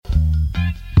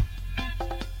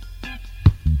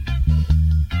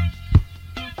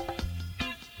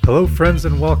Hello, friends,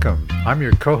 and welcome. I'm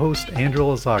your co-host, Andrew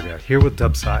Lazaga, here with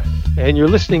Dubside. And you're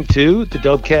listening to the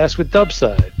DUBCAST with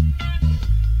Dubside.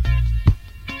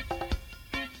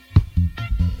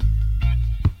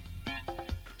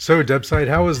 So, Dubside,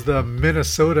 how was the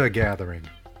Minnesota gathering?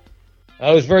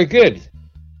 It was very good.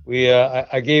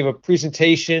 I gave a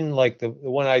presentation like the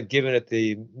one I'd given at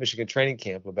the Michigan training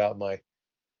camp about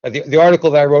the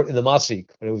article that I wrote in the Masik,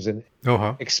 but it was an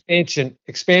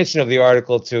expansion of the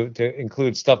article to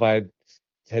include stuff I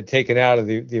had taken out of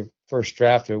the first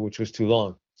draft, which was too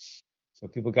long. So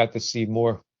people got to see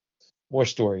more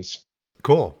stories.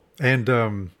 Cool.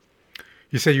 And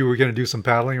you said you were going to do some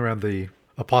paddling around the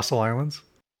Apostle Islands?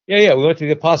 Yeah. We went to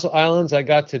the Apostle Islands. I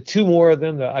got to two more of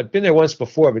them. I'd been there once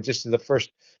before, but just to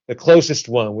the closest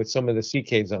one with some of the sea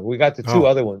caves on. We got to two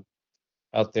other ones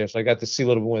out there, so I got to see a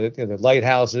little bit more of the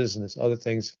lighthouses and other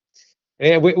things.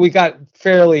 And we got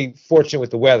fairly fortunate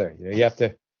with the weather. You have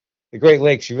to the Great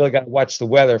Lakes. You really got to watch the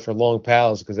weather for long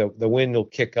paddles because the wind will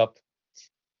kick up,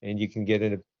 and you can get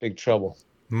into big trouble.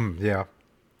 Yeah.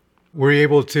 Were you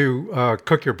able to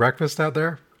cook your breakfast out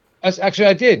there? Actually,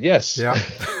 I did. Yes. Yeah.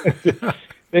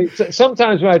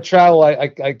 Sometimes when I travel, I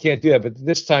can't do that, but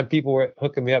this time people were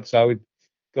hooking me up, so I would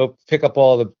go pick up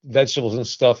all the vegetables and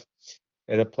stuff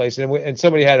at a place, and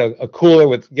somebody had a cooler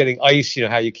with getting ice. You know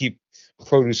how you keep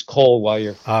produce cold while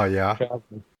you're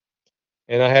traveling.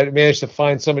 And I had managed to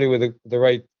find somebody with the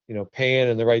right pan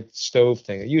and the right stove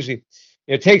thing.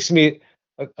 It takes me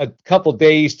a couple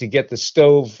days to get the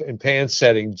stove and pan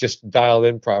setting just dialed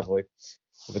in properly,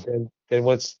 but then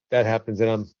once that happens,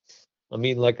 then I'm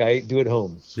eating like I do at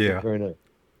home. Yeah. Very nice.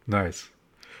 Nice.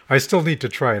 I still need to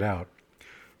try it out.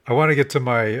 I want to get to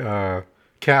my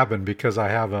cabin because I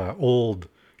have an old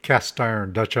cast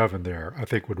iron Dutch oven there. I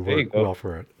think would work well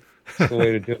for it. That's the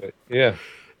way to do it. Yeah.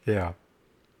 Yeah.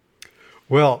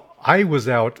 Well, I was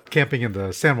out camping in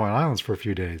the San Juan Islands for a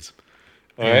few days.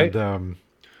 All right. And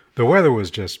the weather was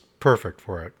just perfect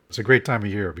for it. It's a great time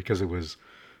of year because it was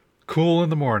cool in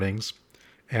the mornings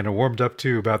and it warmed up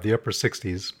to about the upper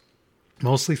 60s.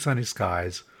 Mostly sunny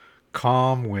skies,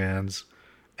 calm winds,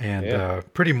 and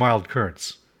pretty mild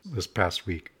currents this past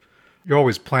week. You're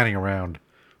always planning around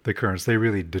the currents. They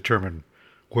really determine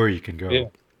where you can go. Yeah,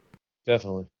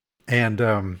 definitely.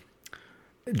 And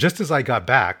just as I got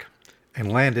back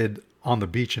and landed on the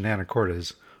beach in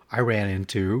Anacortes, I ran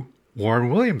into Warren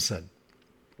Williamson.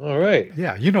 All right.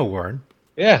 Yeah, you know Warren.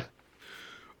 Yeah.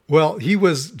 Well, he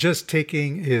was just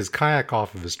taking his kayak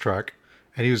off of his truck,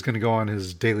 and he was going to go on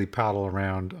his daily paddle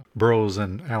around Burroughs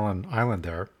and Allen Island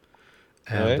there.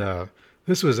 And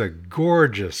this was a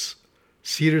gorgeous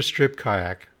cedar strip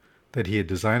kayak that he had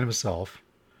designed himself.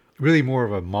 Really more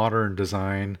of a modern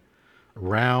design,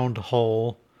 round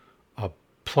hull, a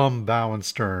plumb bow and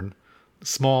stern,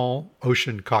 small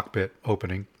ocean cockpit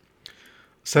opening,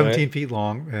 17 feet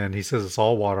long, and he says it's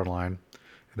all waterline.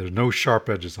 And there's no sharp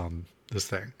edges on this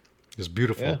thing. It's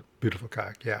beautiful, beautiful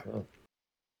kayak, yeah. Oh.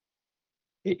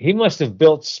 He must have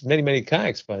built many, many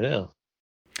kayaks by now.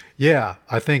 Yeah,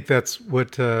 I think that's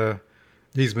what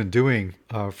he's been doing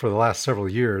for the last several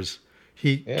years.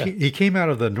 He came out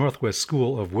of the Northwest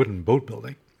School of Wooden Boat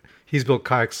Building. He's built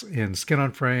kayaks in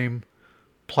skin-on-frame,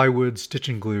 plywood, stitch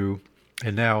and glue,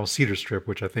 and now cedar strip,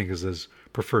 which I think is his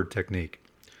preferred technique.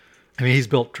 I mean, he's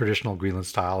built traditional Greenland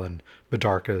style and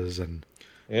bidarkas, and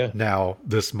now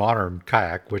this modern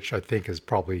kayak, which I think is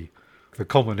probably the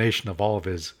culmination of all of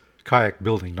his kayak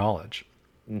building knowledge.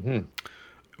 Mm-hmm.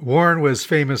 Warren was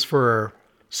famous for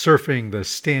surfing the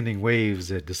standing waves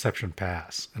at Deception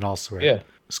Pass and also at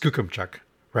Skookumchuck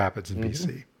Rapids in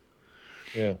BC.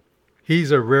 Yeah.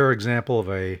 He's a rare example of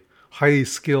a highly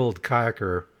skilled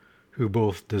kayaker who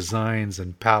both designs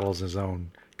and paddles his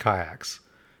own kayaks.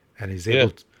 And he's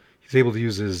able to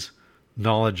use his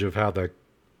knowledge of how the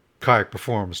kayak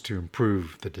performs to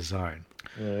improve the design.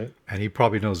 Right. And he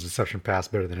probably knows Deception Pass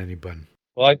better than anyone.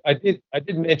 Well, I did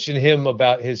mention him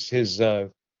about his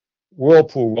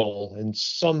whirlpool roll in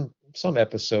some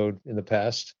episode in the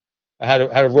past. I had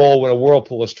a roll when a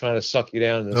whirlpool was trying to suck you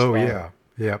down.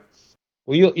 Yeah.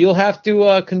 Well, you'll have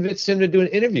to convince him to do an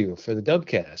interview for the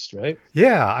DUBCAST, right?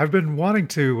 Yeah, I've been wanting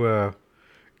to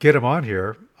get him on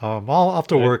here. I'll have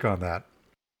to work on that.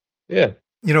 Yeah.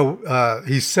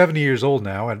 He's 70 years old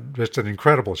now and just in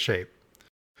incredible shape.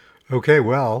 Okay,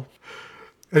 well,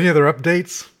 any other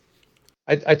updates?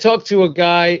 I talked to a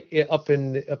guy up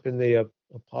in the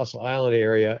Apostle Island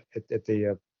area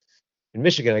in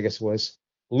Michigan, I guess it was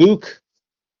Luke.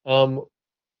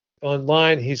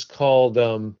 Online, he's called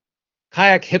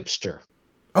Kayak Hipster.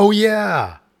 Oh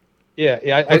yeah.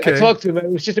 Yeah. I talked to him. It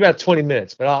was just about 20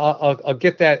 minutes, but I'll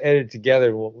get that edited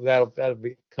together. That'll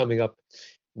be coming up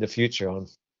in the future on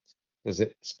as a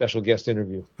special guest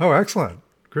interview. Oh, excellent.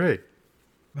 Great.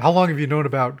 How long have you known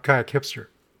about Kayak Hipster?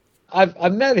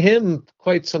 I've met him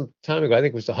quite some time ago. I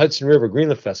think it was the Hudson River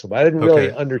Greenland Festival, but I didn't really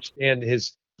Okay. understand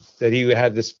that he would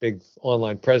have this big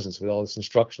online presence with all this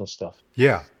instructional stuff.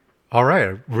 Yeah. All right.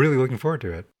 I'm really looking forward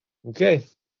to it. Okay.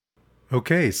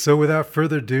 Okay. So without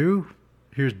further ado,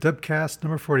 here's DUBCAST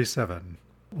number 47.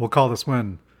 We'll call this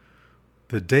one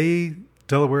The Day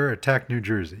Delaware Attacked New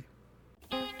Jersey.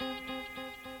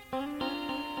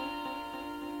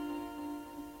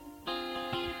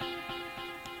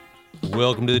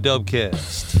 Welcome to the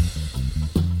DUBCAST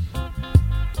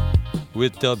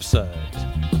with Dubside.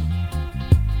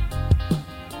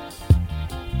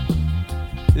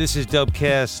 This is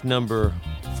DUBCAST number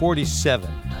 47.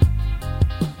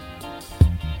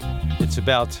 It's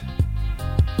about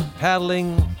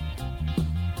paddling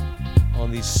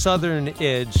on the southern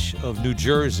edge of New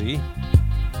Jersey,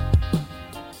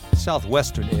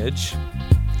 southwestern edge,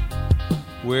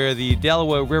 where the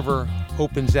Delaware River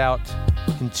opens out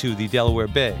into the Delaware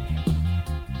Bay.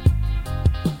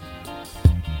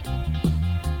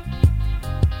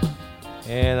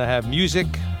 And I have music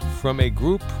from a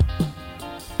group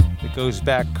that goes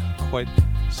back quite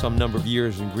some number of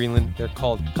years in Greenland. They're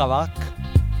called Kalak.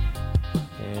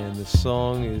 And the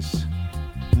song is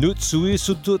Nutsui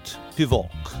Sutut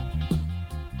Pivok.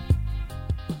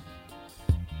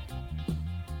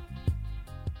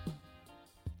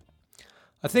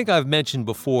 I think I've mentioned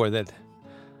before that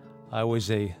I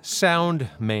was a sound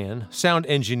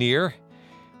engineer,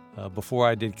 before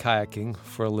I did kayaking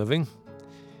for a living.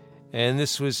 And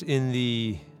this was in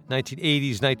the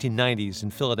 1980s, 1990s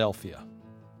in Philadelphia.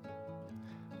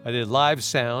 I did live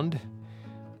sound,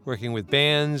 working with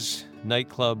bands,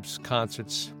 nightclubs,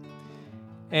 concerts.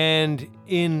 And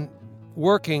in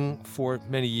working for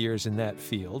many years in that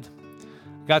field,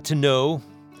 got to know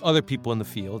other people in the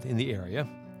field, in the area.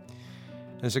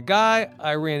 There's a guy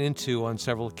I ran into on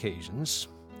several occasions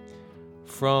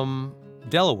from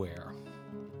Delaware.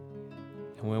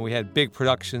 And when we had big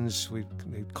productions, we'd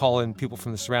call in people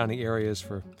from the surrounding areas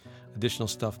for additional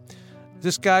stuff.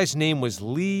 This guy's name was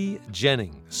Lee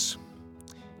Jennings,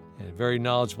 a very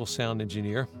knowledgeable sound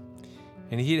engineer.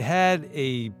 And he had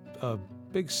a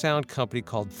big sound company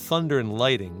called Thunder and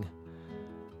Lighting,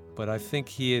 but I think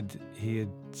he had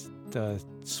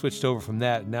switched over from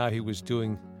that. Now he was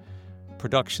doing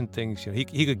production things. You know,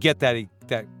 he could get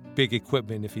that big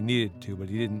equipment if he needed to, but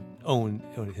he didn't own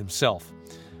it himself,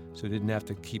 so he didn't have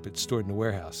to keep it stored in a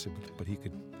warehouse. But he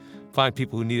could find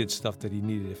people who needed stuff that he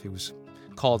needed if it was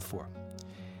called for.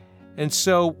 And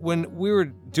so when we were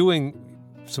doing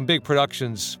some big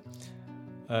productions,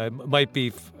 might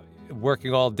be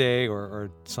working all day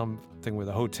or something with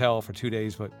a hotel for 2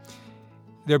 days, but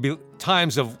there'd be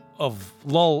times of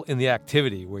lull in the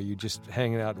activity where you're just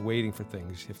hanging out waiting for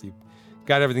things. If you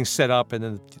got everything set up and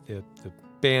then the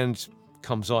band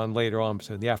comes on later on,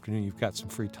 so in the afternoon you've got some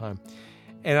free time.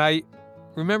 And I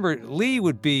remember Lee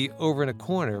would be over in a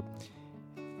corner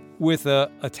with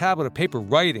a tablet of paper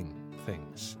writing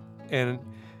things. And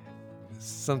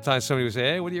sometimes somebody would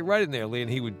say, "Hey, what are you writing there, Lee?" And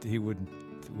he wouldn't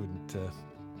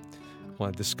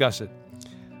want to discuss it.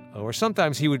 Or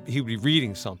sometimes he would be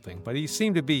reading something, but he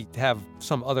seemed to have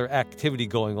some other activity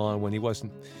going on when he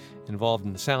wasn't involved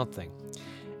in the sound thing.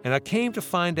 And I came to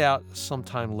find out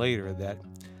sometime later that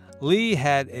Lee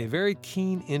had a very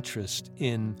keen interest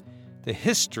in the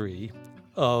history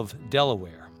of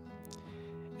Delaware,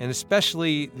 and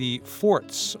especially the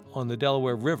forts on the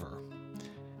Delaware River,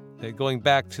 going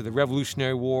back to the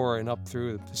Revolutionary War and up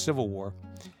through the Civil War.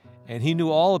 And he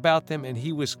knew all about them, and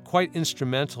he was quite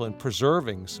instrumental in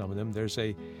preserving some of them. There's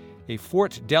a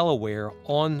Fort Delaware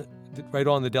right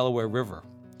on the Delaware River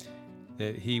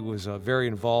that he was very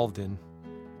involved in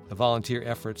the volunteer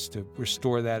efforts to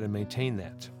restore that and maintain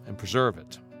that and preserve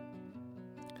it.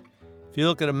 If you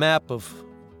look at a map of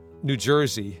New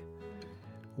Jersey,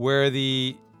 where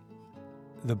the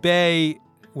bay,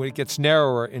 when it gets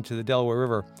narrower into the Delaware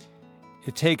River,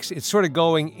 it's sort of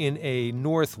going in a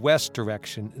northwest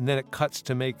direction, and then it cuts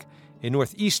to make a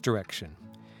northeast direction.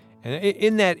 And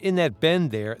in that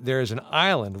bend there is an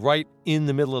island right in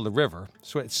the middle of the river.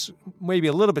 So it's maybe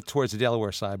a little bit towards the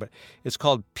Delaware side, but it's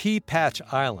called Pea Patch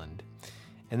Island.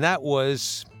 And that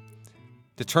was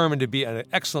determined to be an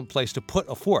excellent place to put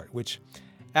a fort, which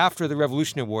after the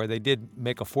Revolutionary War, they did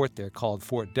make a fort there called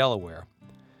Fort Delaware.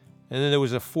 And then there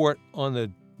was a fort on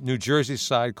the New Jersey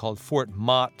side called Fort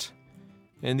Mott.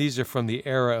 And these are from the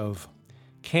era of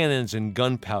cannons and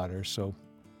gunpowder. So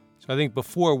I think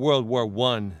before World War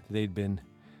I, they'd been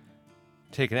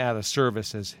taken out of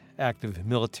service as active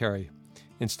military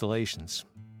installations.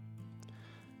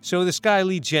 So this guy,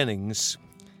 Lee Jennings,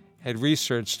 had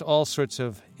researched all sorts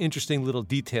of interesting little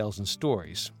details and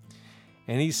stories.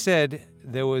 And he said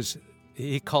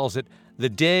he calls it the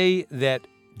day that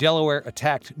Delaware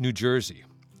attacked New Jersey.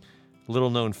 Little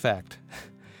known fact.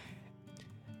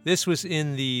 This was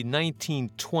in the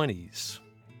 1920s.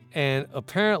 And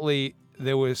apparently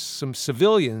there was some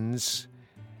civilians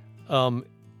from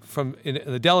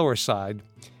the Delaware side,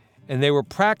 and they were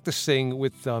practicing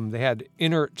with, they had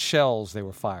inert shells they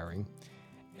were firing,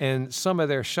 and some of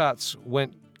their shots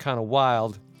went kind of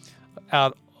wild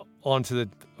out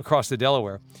across the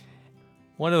Delaware.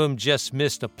 One of them just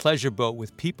missed a pleasure boat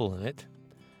with people in it.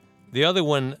 The other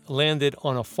one landed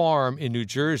on a farm in New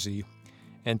Jersey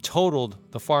and totaled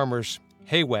the farmer's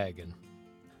hay wagon.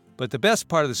 But the best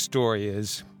part of the story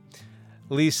is,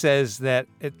 Lee says that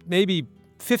maybe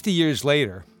 50 years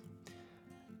later,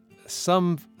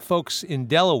 some folks in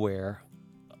Delaware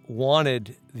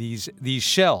wanted these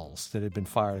shells that had been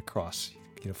fired across,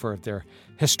 for their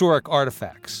historic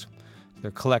artifacts.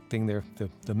 They're collecting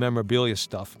the memorabilia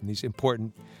stuff and these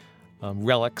important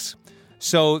relics.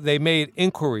 So they made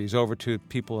inquiries over to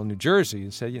people in New Jersey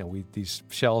and said, these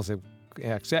shells that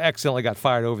accidentally got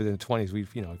fired over in the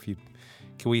 20s.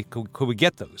 Could we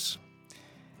get those?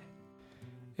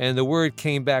 And the word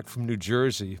came back from New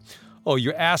Jersey. Oh,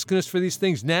 you're asking us for these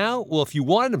things now? Well, if you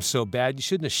wanted them so bad, you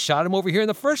shouldn't have shot them over here in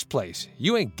the first place.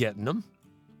 You ain't getting them.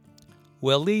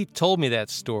 Well, Lee told me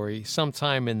that story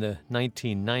sometime in the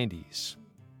 1990s.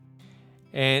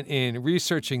 And in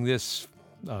researching this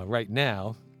right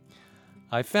now,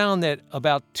 I found that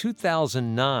about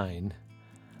 2009,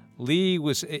 Lee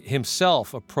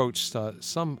himself approached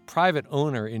some private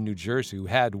owner in New Jersey who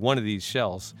had one of these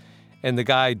shells, and the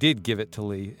guy did give it to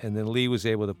Lee, and then Lee was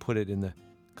able to put it in the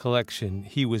collection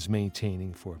he was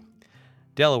maintaining for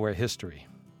Delaware history.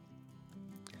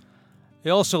 I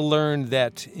also learned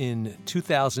that in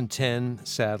 2010,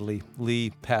 sadly, Lee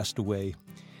passed away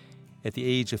at the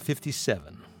age of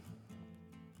 57.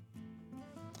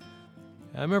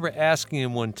 I remember asking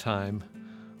him one time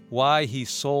why he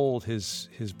sold his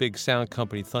big sound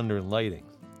company, Thunder and Lighting.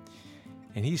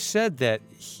 And he said that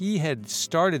he had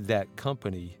started that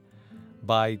company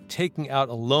by taking out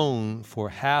a loan for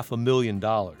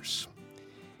 $500,000.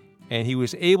 And he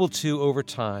was able to, over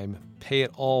time, pay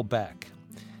it all back.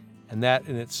 And that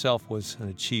in itself was an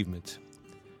achievement.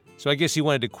 So I guess he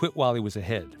wanted to quit while he was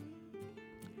ahead.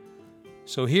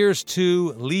 So here's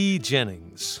to Lee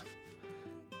Jennings,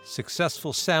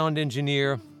 successful sound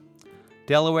engineer,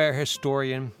 Delaware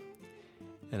historian,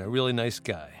 and a really nice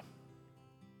guy.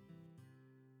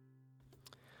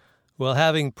 Well,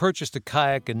 having purchased a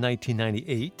kayak in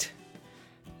 1998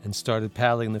 and started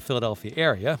paddling in the Philadelphia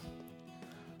area,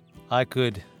 I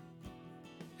could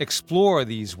explore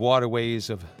these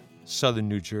waterways of southern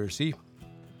New Jersey,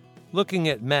 looking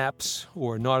at maps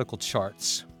or nautical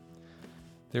charts.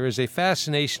 There is a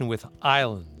fascination with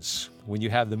islands when you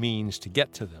have the means to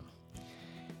get to them.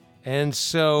 And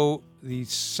so the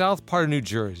south part of New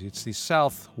Jersey, it's the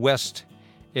southwest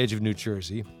edge of New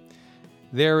Jersey,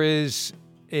 there is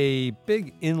a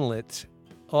big inlet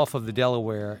off of the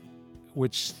Delaware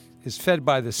which is fed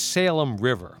by the Salem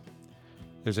River.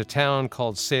 There's a town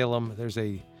called Salem. There's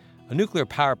a nuclear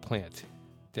power plant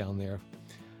down there.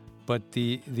 But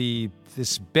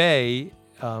this bay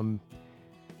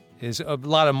is a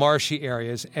lot of marshy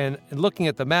areas. And looking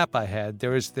at the map I had,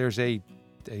 there's a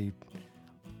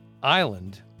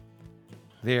island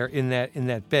there in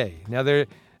that bay. Now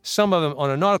some of them on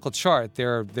a nautical chart,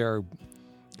 they're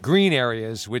green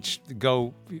areas which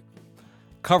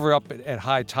cover up at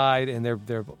high tide, and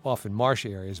they're often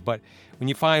marshy areas. But when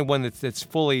you find one that's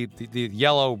fully the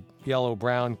yellow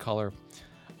brown color,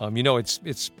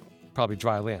 it's probably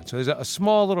dry land. So there's a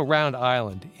small little round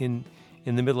island in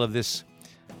the middle of this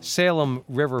Salem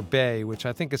River Bay, which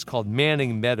I think is called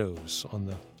Manning Meadows on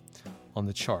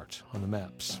the chart on the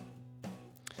maps.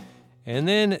 And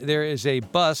then there is a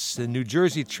bus, the New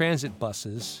Jersey Transit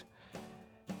buses,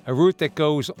 a route that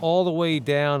goes all the way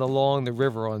down along the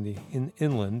river on the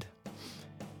inland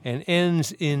and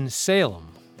ends in Salem.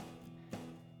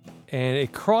 And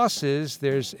it crosses,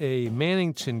 there's a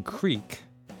Mannington Creek.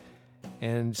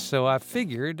 And so I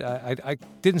figured, I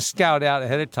didn't scout out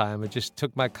ahead of time. I just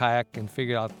took my kayak and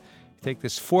figured I'll take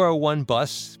this 401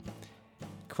 bus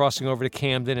crossing over to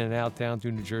Camden and out down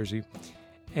through New Jersey.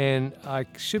 And I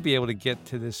should be able to get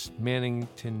to this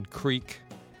Mannington Creek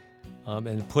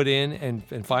and put in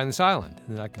and find this island.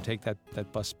 And then I can take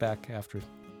that bus back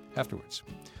afterwards.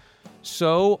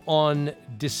 So on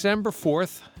December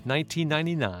 4th,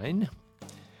 1999,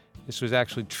 this was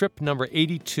actually trip number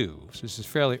 82. So this is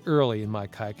fairly early in my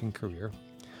kayaking career.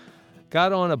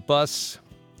 got on a bus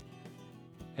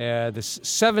at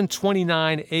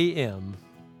 7:29 a.m.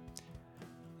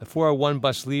 The 401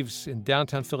 bus leaves in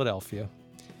downtown Philadelphia,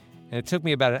 and it took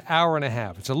me about an hour and a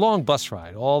half. It's a long bus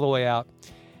ride all the way out,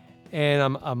 and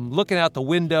I'm looking out the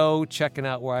window, checking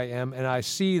out where I am, and I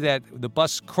see that the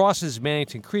bus crosses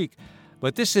Mannington Creek,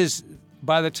 but this is,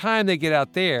 by the time they get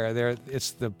out there,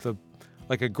 it's the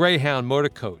like a Greyhound motor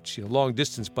coach, long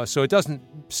distance bus, so it doesn't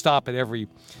stop at every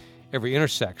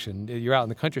intersection. You're out in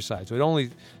the countryside, so it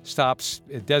only stops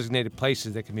at designated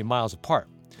places that can be miles apart.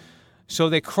 So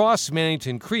they cross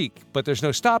Mannington Creek, but there's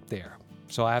no stop there.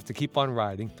 So I have to keep on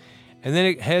riding. And then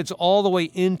it heads all the way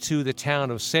into the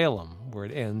town of Salem, where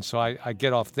it ends, so I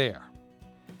get off there.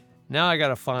 Now I got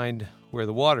to find where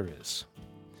the water is.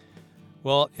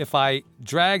 Well, if I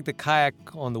drag the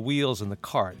kayak on the wheels in the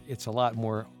cart, it's a lot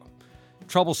more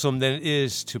troublesome than it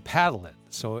is to paddle it.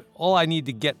 So all I need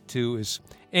to get to is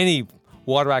any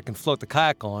water I can float the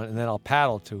kayak on, and then I'll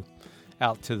paddle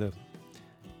out to the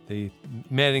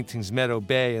Mannington's Meadow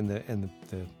Bay and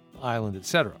the island,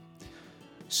 etc.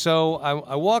 So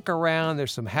I walk around.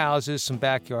 There's some houses, some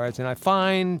backyards, and I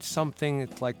find something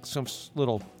like some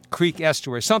little creek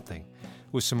estuary, something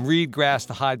with some reed grass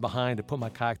to hide behind to put my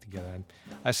kayak together. And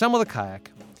I assemble the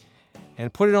kayak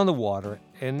and put it on the water.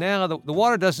 And now the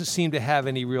water doesn't seem to have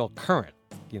any real current,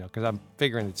 because I'm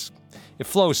figuring it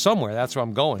flows somewhere. That's where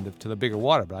I'm going to the bigger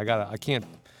water. But I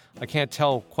can't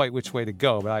tell quite which way to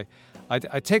go. But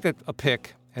I take a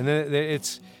pick, and then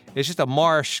it's just a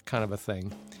marsh kind of a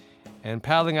thing, and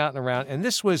paddling out and around. And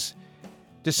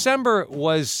December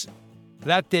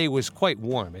that day was quite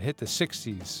warm. It hit the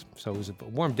 60s, so it was a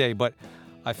warm day. But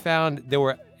I found there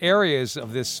were areas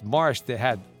of this marsh that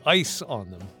had ice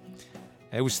on them.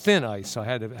 It was thin ice, so I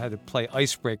had to play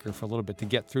icebreaker for a little bit to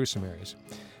get through some areas.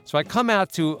 So I come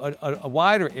out to a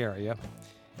wider area,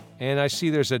 and I see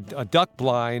there's a duck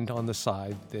blind on the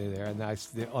side there, and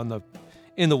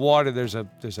in the water there's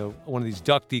one of these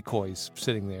duck decoys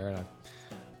sitting there, and I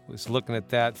was looking at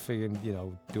that, figuring,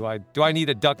 do I need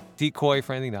a duck decoy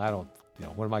for anything? No, I don't.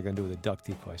 What am I going to do with a duck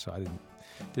decoy? So I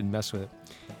didn't mess with it.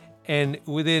 And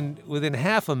within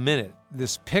half a minute,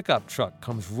 this pickup truck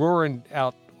comes roaring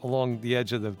out along the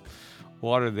edge of the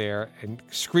water there and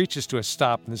screeches to a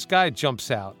stop, and this guy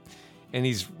jumps out, and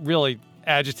he's really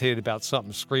agitated about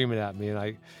something, screaming at me, and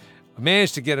I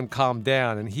managed to get him calmed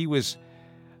down, and he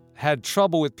had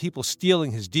trouble with people stealing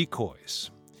his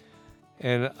decoys.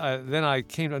 And then I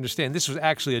came to understand this was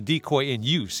actually a decoy in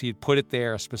use. He had put it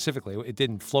there specifically. It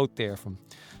didn't float there from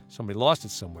somebody lost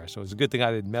it somewhere, so it was a good thing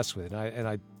I didn't mess with it. And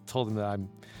I told him that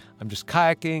I'm just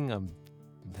kayaking. I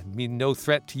mean no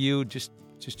threat to you. Just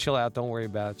chill out. Don't worry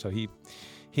about it. So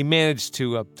he managed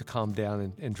to calm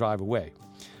down and drive away.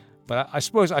 But I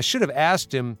suppose I should have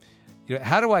asked him,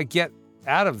 how do I get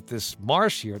out of this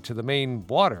marsh here to the main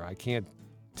water? I can't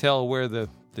tell where the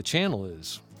channel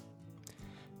is.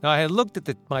 Now, I had looked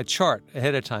at my chart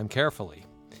ahead of time carefully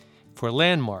for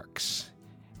landmarks,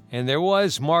 and there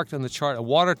was marked on the chart a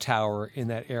water tower in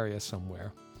that area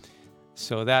somewhere.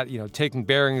 So that, taking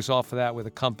bearings off of that with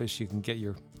a compass, you can get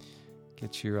your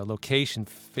location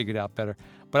figured out better.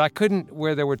 But I couldn't,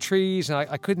 where there were trees, and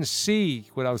I couldn't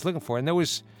see what I was looking for. And there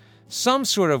was some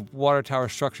sort of water tower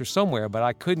structure somewhere, but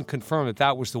I couldn't confirm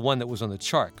that was the one that was on the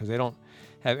chart, because they don't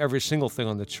have every single thing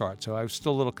on the chart. So I was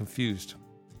still a little confused.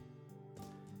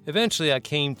 Eventually, I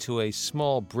came to a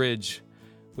small bridge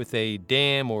with a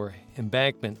dam or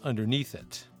embankment underneath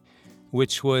it,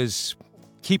 which was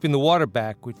keeping the water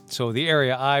back, so the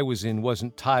area I was in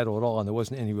wasn't tidal at all, and there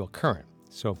wasn't any real current.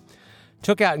 So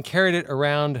took out and carried it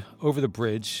around over the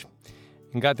bridge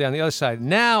and got down the other side.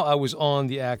 Now I was on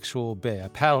the actual bay. I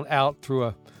paddled out through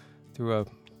a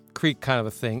creek kind of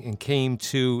a thing and came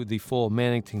to the full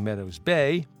Mannington Meadows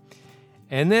Bay.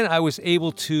 And then I was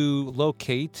able to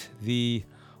locate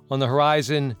on the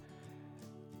horizon,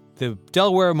 the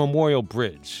Delaware Memorial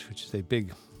Bridge, which is a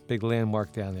big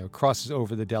landmark down there. It crosses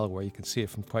over the Delaware. You can see it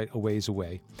from quite a ways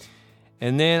away.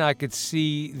 And then I could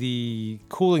see the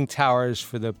cooling towers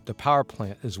for the power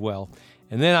plant as well.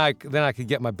 And then I could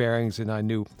get my bearings, and I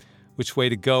knew which way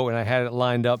to go, and I had it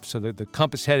lined up so that the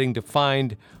compass heading to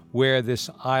find where this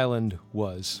island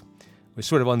was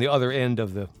sort of on the other end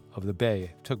of the bay.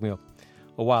 It took me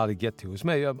a while to get to. It was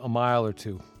maybe a mile or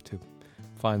two to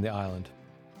find the island.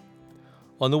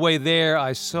 On the way there,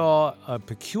 I saw a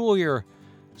peculiar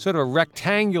sort of a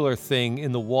rectangular thing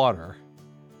in the water.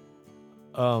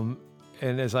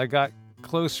 And as I got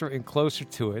closer and closer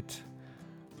to it,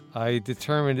 I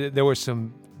determined that there were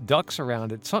some ducks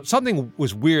around it. Something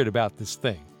was weird about this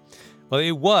thing. Well,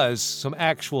 it was some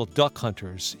actual duck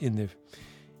hunters in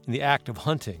the act of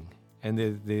hunting. and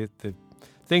the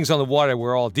things on the water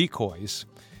were all decoys.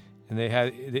 And they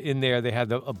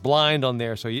had a blind on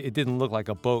there, so it didn't look like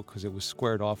a boat because it was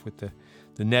squared off with the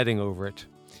netting over it.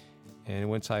 And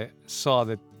once I saw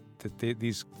that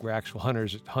these were actual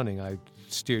hunters hunting, I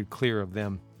steered clear of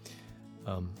them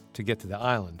to get to the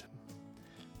island.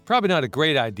 Probably not a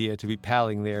great idea to be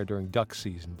paddling there during duck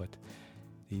season, but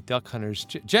the duck hunters,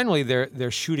 generally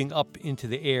they're shooting up into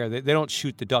the air. They don't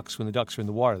shoot the ducks when the ducks are in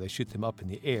the water. They shoot them up in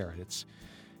the air. It's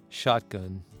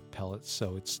shotgun pellets,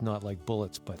 so it's not like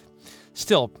bullets, but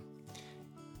still,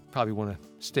 probably want to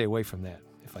stay away from that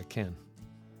if I can.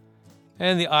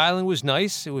 And the island was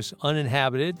nice. It was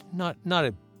uninhabited, not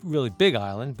a really big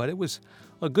island, but it was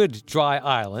a good dry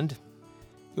island.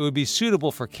 It would be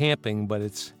suitable for camping, but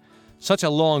it's such a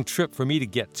long trip for me to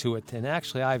get to it. And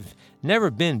actually, I've never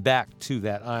been back to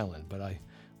that island, but I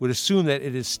would assume that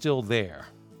it is still there.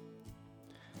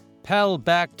 Paddled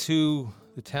back to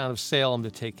the town of Salem to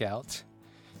take out.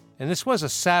 And this was a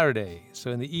Saturday,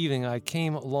 so in the evening I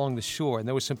came along the shore, and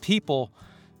there were some people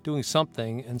doing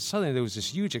something, and suddenly there was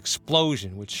this huge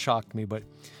explosion, which shocked me, but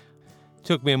it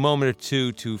took me a moment or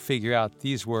two to figure out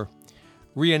these were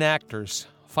reenactors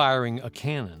firing a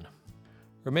cannon.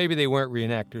 Or maybe they weren't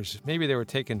reenactors. Maybe they were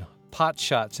taking pot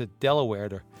shots at Delaware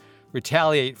to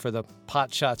retaliate for the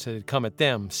pot shots that had come at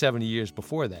them 70 years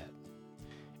before that.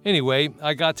 Anyway,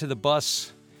 I got to the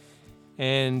bus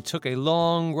and took a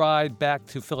long ride back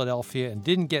to Philadelphia and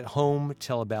didn't get home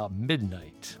till about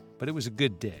midnight, but it was a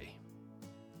good day.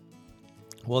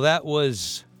 Well, that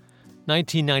was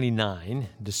 1999,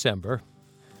 December.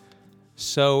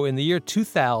 So in the year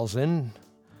 2000,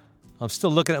 I'm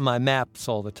still looking at my maps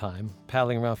all the time,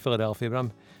 paddling around Philadelphia, but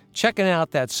I'm checking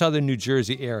out that southern New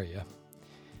Jersey area.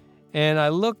 And I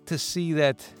looked to see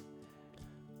that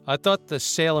I thought the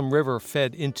Salem River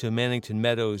fed into Mannington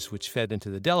Meadows, which fed into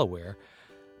the Delaware,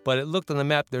 but it looked on the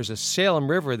map, there's a Salem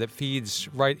River that feeds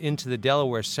right into the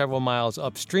Delaware several miles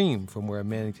upstream from where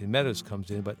Mannington Meadows comes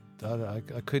in, but I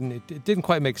couldn't, it didn't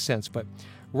quite make sense. But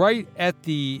right at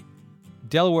the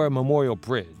Delaware Memorial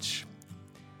Bridge,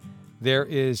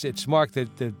 it's marked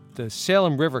that the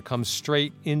Salem River comes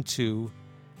straight into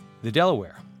the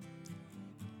Delaware.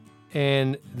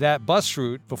 And that bus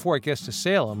route, before it gets to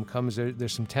Salem,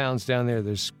 there's some towns down there.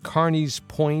 There's Kearney's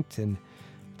Point and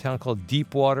a town called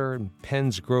Deepwater and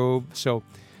Penn's Grove. So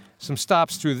some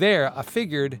stops through there. I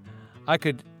figured I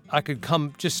could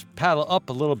come just paddle up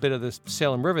a little bit of the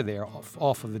Salem River there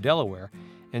off of the Delaware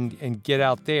and get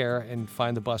out there and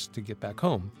find the bus to get back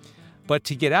home. But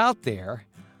to get out there,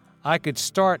 I could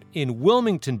start in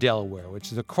Wilmington, Delaware,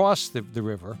 which is across the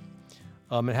river,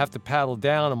 and have to paddle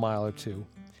down a mile or two.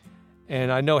 And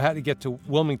I know how to get to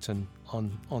Wilmington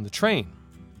on the train.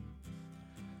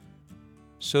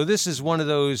 So this is one of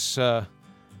those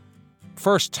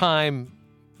first-time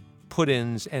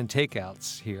put-ins and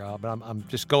takeouts here, but I'm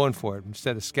just going for it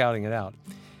instead of scouting it out.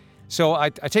 So I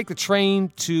take the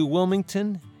train to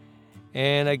Wilmington,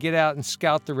 and I get out and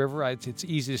scout the river. It's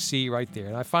easy to see right there.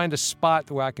 And I find a spot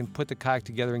where I can put the kayak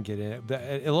together and get in it.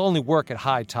 It'll only work at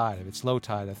high tide. If it's low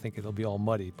tide, I think it'll be all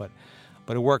muddy, but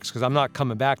it works because I'm not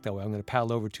coming back that way. I'm going to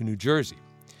paddle over to New Jersey.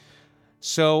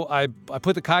 So I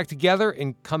put the kayak together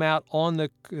and come out on the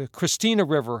Christina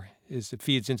River it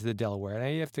feeds into the Delaware.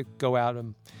 And you have to go out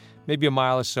maybe a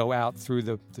mile or so out through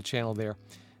the channel there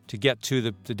to get to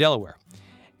the Delaware.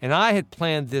 And I had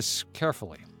planned this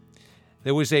carefully.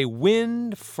 There was a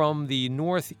wind from the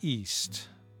northeast,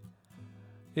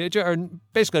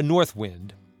 basically a north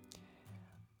wind.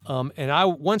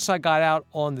 And once I got out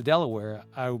on the Delaware,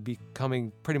 I would be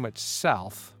coming pretty much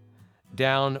south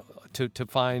down to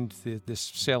find this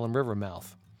Salem River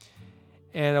mouth.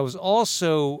 And I was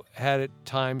also had it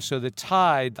timed so the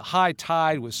high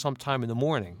tide was sometime in the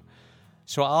morning.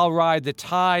 So I'll ride the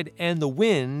tide and the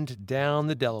wind down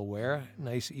the Delaware,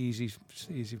 nice easy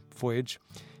voyage,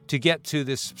 to get to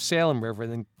this Salem River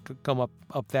and then come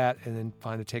up that and then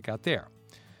find a takeout there.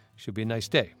 Should be a nice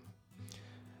day.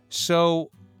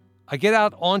 So I get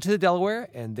out onto the Delaware,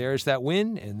 and there's that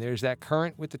wind, and there's that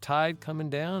current with the tide coming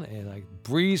down, and I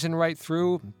breezing right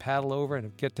through and paddle over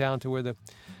and get down to where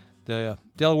the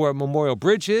Delaware Memorial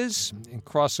Bridge is and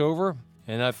cross over,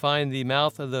 and I find the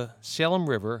mouth of the Salem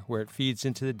River where it feeds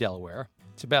into the Delaware.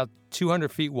 It's about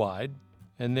 200 feet wide,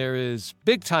 and there is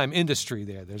big-time industry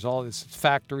there. There's all this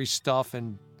factory stuff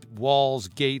and walls,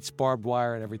 gates, barbed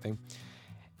wire, and everything.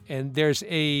 And there's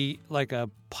a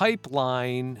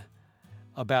pipeline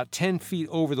about 10 feet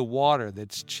over the water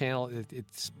that's channeled.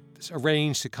 It's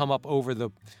arranged to come up over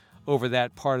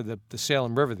that part of the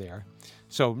Salem River there.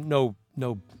 So no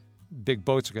big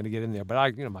boats are going to get in there.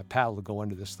 But my paddle will go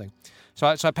under this thing. So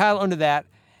I paddle under that,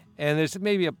 And there's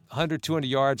maybe 100, 200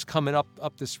 yards coming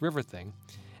up this river thing.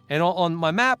 And on my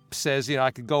map says,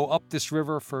 I could go up this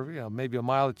river for, maybe a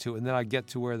mile or two, and then I get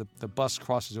to where the bus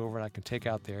crosses over and I can take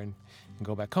out there and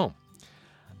go back home.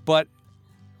 But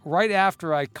right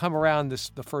after I come around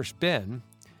the first bend,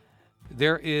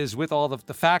 there is, with all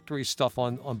the factory stuff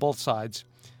on both sides,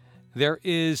 there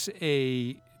is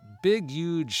a big,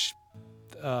 huge,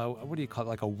 what do you call it,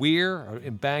 like a weir or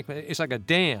embankment. It's like a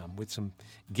dam with some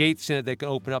gates in it that can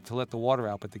open up to let the water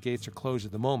out, but the gates are closed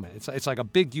at the moment. It's like a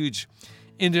big, huge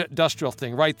industrial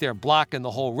thing right there blocking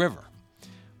the whole river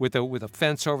with a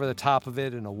fence over the top of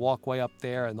it and a walkway up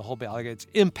there and the whole bit. Like, it's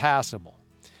impassable.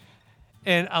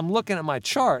 And I'm looking at my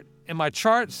chart, and my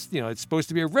chart's, it's supposed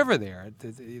to be a river there.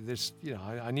 There's,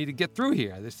 I need to get through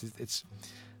here.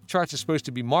 Charts are supposed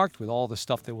to be marked with all the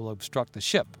stuff that will obstruct the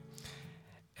ship.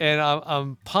 And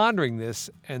I'm pondering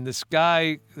this, and this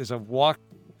guy, there's a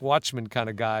watchman kind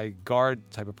of guy,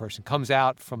 guard type of person, comes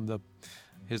out from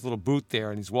his little booth there,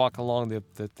 and he's walking along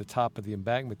the top of the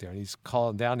embankment there, and he's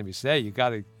calling down to me, he says,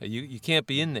 hey, you can't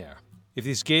be in there. If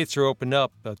these gates are opened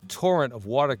up, a torrent of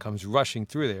water comes rushing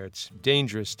through there. It's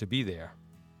dangerous to be there.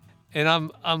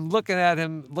 And I'm looking at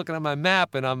him, looking at my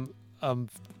map, and I'm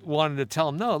wanting to tell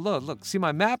him, no, look, see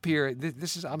my map here.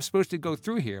 I'm supposed to go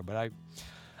through here, but I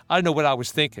don't know what I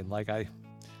was thinking. Like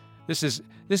this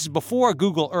is before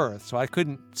Google Earth, so I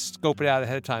couldn't scope it out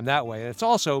ahead of time that way. And it's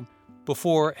also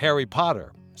before Harry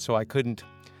Potter, so I couldn't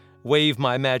wave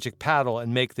my magic paddle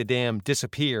and make the dam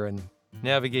disappear and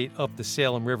navigate up the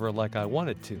Salem River like I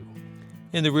wanted to.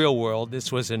 In the real world,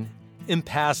 this was an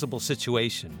impassable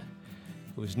situation.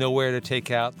 There was nowhere to take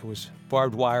out. There was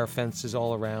barbed wire fences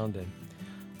all around, and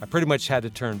I pretty much had to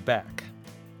turn back.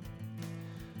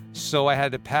 So I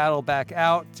had to paddle back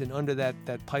out and under that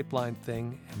pipeline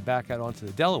thing and back out onto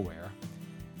the Delaware.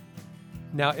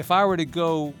 Now, if I were to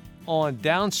go on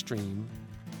downstream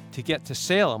to get to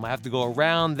Salem, I have to go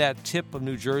around that tip of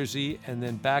New Jersey and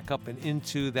then back up and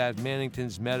into that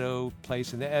Mannington's Meadow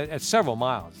place, and at several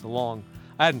miles along.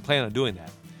 I hadn't planned on doing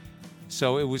that,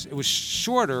 so it was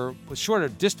shorter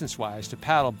distance-wise to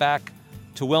paddle back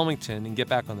to Wilmington and get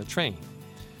back on the train.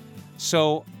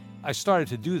 So I started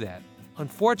to do that.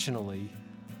 Unfortunately,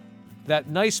 that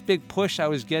nice big push I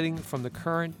was getting from the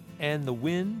current and the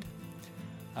wind,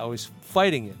 I was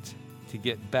fighting it to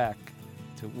get back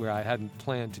to where I hadn't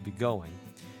planned to be going,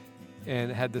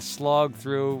 and had to slog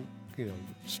through,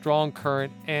 strong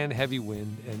current and heavy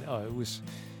wind, and it was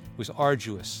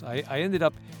arduous. I ended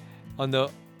up on the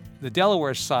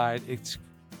Delaware side. It's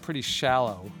pretty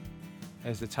shallow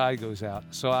as the tide goes out,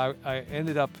 so I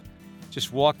ended up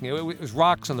just walking. It was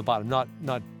rocks on the bottom, not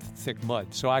thick mud,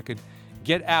 so I could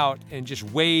get out and just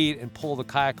wade and pull the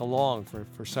kayak along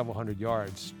for several hundred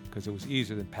yards because it was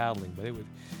easier than paddling. But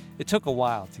it took a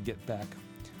while to get back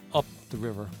up the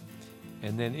river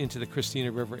and then into the Christina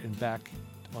River and back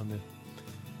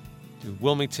to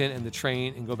Wilmington and the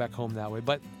train and go back home that way.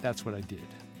 But that's what I did.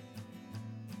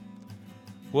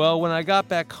 Well, when I got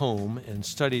back home and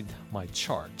studied my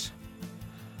chart,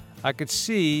 I could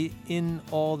see in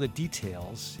all the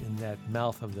details in that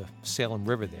mouth of the Salem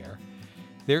River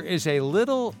there is a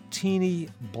little teeny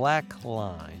black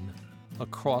line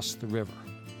across the river.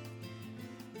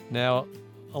 Now,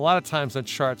 a lot of times on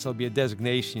charts there'll be a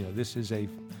designation, this is a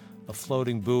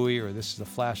floating buoy, or this is a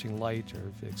flashing light,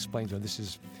 or it explains,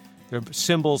 there are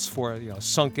symbols for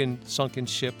sunken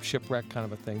ship, shipwreck kind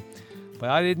of a thing. But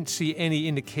I didn't see any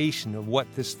indication of what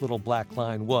this little black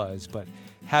line was. But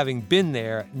having been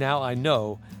there, now I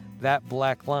know that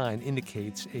black line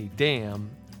indicates a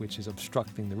dam which is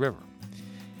obstructing the river.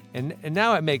 And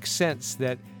now it makes sense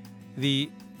that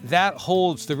that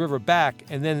holds the river back,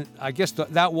 and then I guess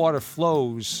that water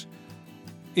flows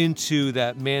into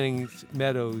that Manning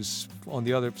Meadows on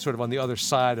the other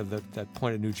side of that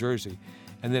point of New Jersey,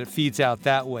 and then it feeds out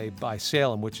that way by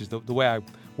Salem, which is the way I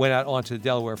went out onto the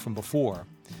Delaware from before.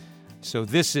 So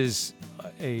this is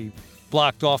a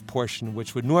blocked off portion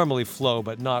which would normally flow,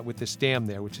 but not with this dam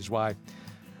there, which is why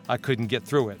I couldn't get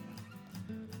through it.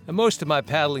 And most of my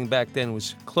paddling back then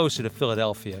was closer to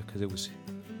Philadelphia because it was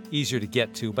easier to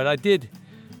get to, but I did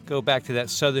go back to that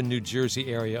southern New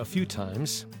Jersey area a few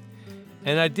times,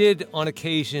 and I did on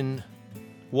occasion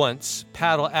once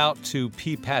paddle out to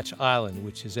Pea Patch Island,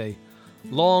 which is a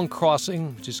long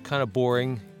crossing, which is kind of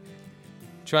boring,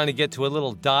 trying to get to a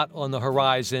little dot on the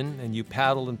horizon, and you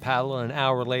paddle and paddle, and an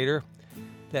hour later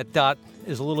that dot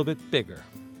is a little bit bigger.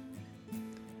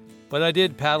 But I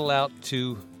did paddle out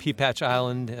to Pea Patch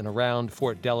Island and around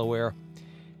Fort Delaware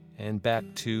and back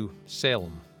to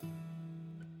Salem.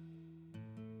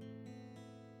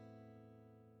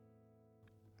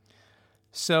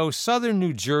 So southern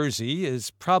New Jersey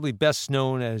is probably best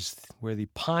known as where the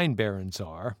Pine Barrens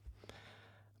are.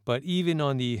 But even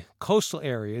on the coastal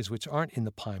areas, which aren't in the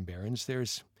Pine Barrens,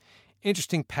 there's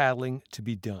interesting paddling to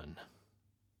be done.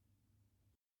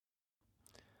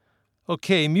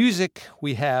 Okay, music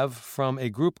we have from a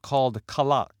group called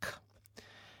Kalak.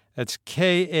 That's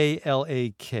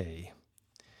K-A-L-A-K.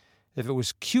 If it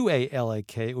was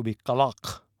Q-A-L-A-K, it would be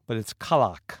Kalak, but it's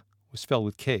Kalak, spelled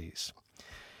with K's.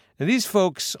 Now, these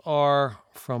folks are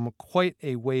from quite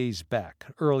a ways back,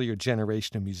 an earlier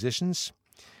generation of musicians.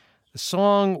 The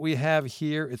song we have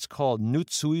here, it's called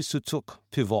Nutsui Sutuk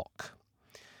Pivok.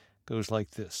 Goes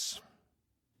like this.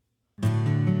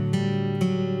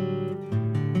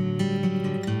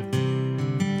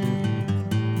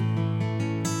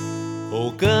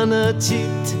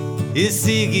 Okanachit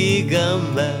isigi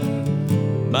gamba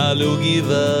malugi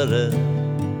vara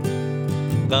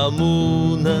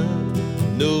kamuna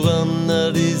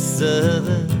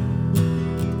nuanarisara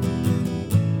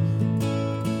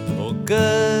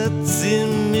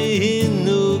Okatsimi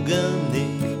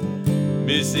nuganik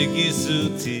misiki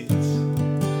sutit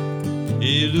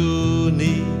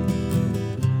iluni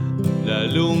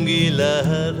lalungi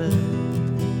lahara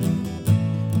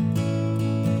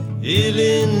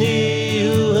ilini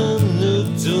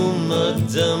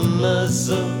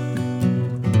uhanutumatamaso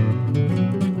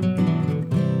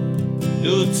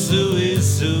Nutsui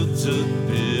sutut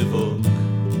pivok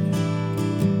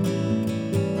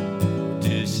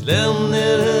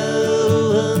Tishlemnera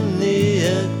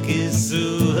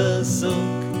uhaniakisuhasok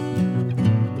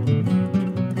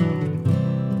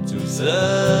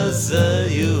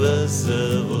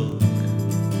Tusasayuhasavok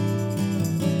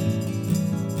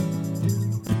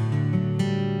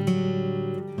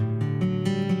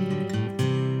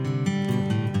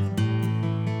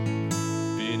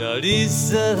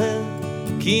Pinarisara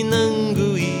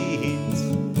kinanguit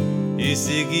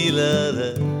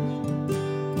isigilara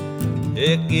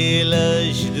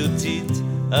ekelash dutit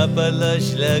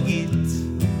apalash lagit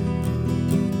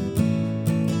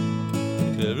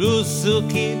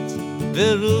verusukit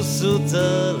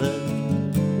verusutara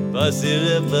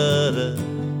pasirepara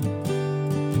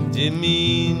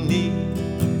dimini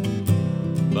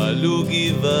balugi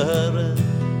vara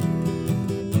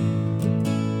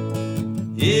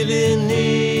ilini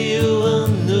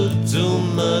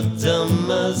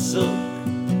uhanutumatamazok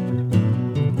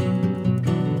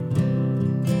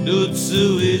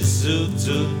Nutsui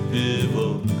sutut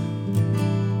pivok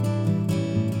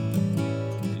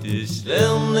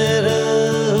Tishlemnera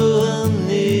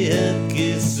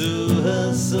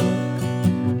uhaniakisuhasok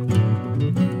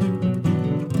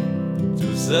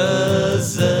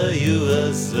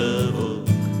Tusasayuhasavok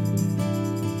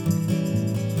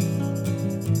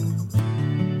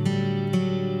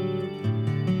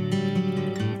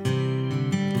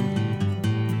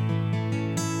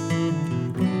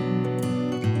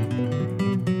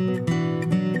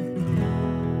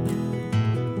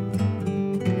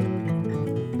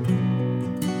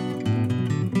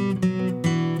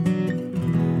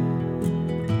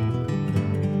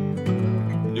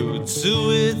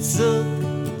Suitsok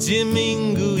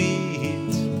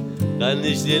timinguit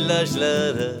Ganish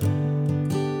dilashlara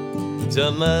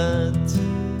Tamat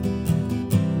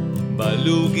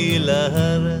Balugi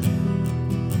lahara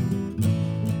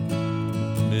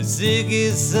Mesigi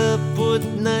saput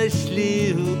nashli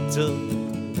huto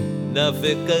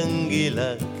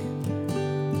Nafekangilak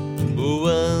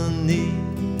Buani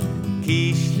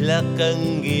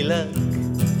Kishlakangilak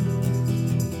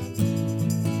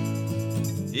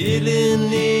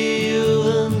Ilini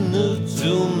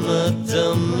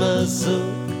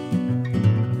uhanutumatamazok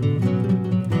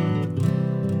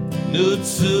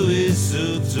Nutsui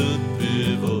sutut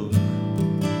pivok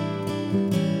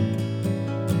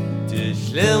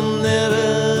Tishlemnera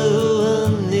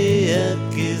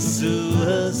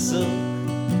uhaniakisuhasok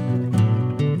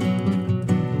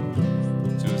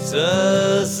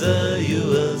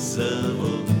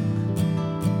Tusasayuhasavok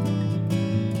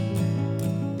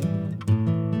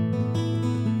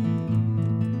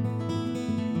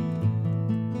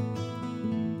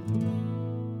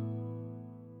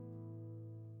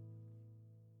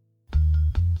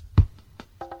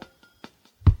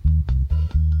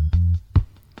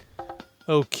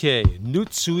Okay,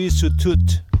 Nutsui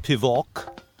Sutut Pivok.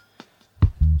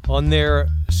 On their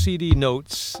CD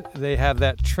notes, they have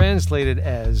that translated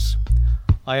as,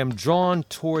 I am drawn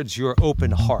towards your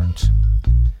open heart.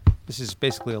 This is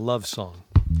basically a love song.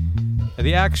 And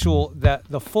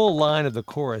the full line of the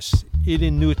chorus,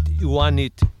 Ilinut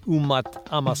Uanit Umat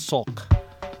Amasok,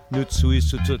 Nutsui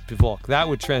Sutut Pivok, that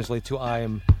would translate to, I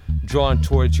am drawn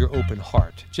towards your open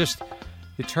heart. Just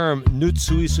the term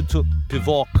Nutsuisutuk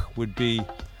Pivok would be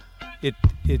it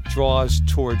draws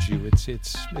towards you.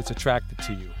 It's attracted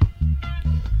to you.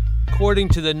 According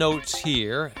to the notes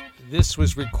here, this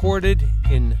was recorded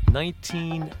in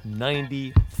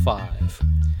 1995,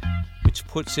 which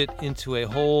puts it into a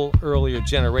whole earlier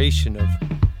generation of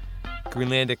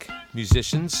Greenlandic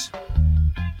musicians.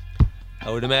 I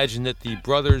would imagine that the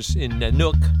brothers in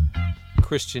Nanook,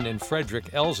 Christian and Frederick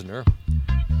Elsner,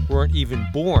 weren't even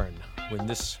born when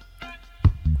this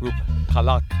group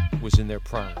Kalak was in their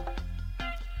prime.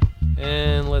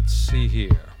 And let's see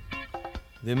here.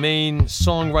 The main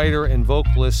songwriter and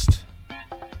vocalist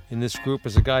in this group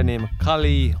is a guy named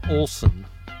Kali Olsen.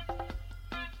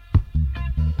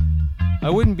 I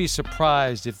wouldn't be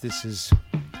surprised if this is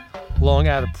long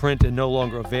out of print and no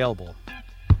longer available.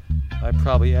 I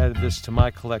probably added this to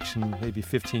my collection maybe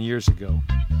 15 years ago.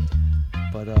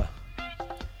 But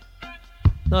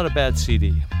not a bad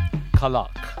CD.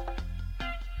 Kalak.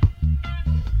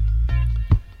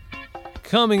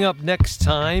 Coming up next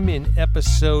time in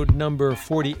episode number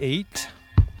 48.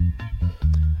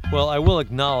 Well, I will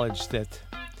acknowledge that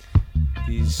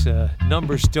these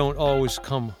numbers don't always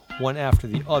come one after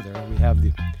the other. We have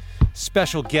the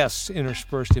special guests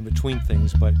interspersed in between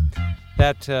things, but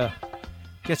that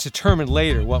gets determined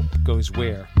later what goes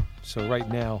where. So right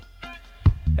now,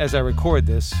 as I record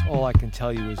this, all I can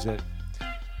tell you is that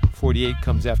 48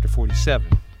 comes after 47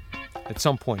 at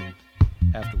some point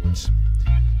afterwards.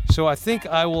 So I think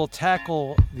I will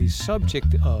tackle the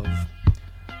subject of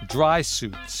dry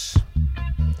suits.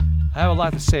 I have a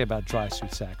lot to say about dry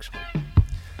suits, actually.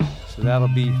 So that'll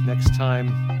be next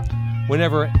time,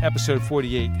 whenever episode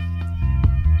 48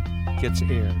 gets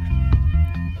aired.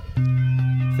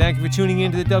 Thank you for tuning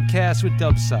in to the DUBCAST with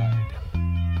Dubside.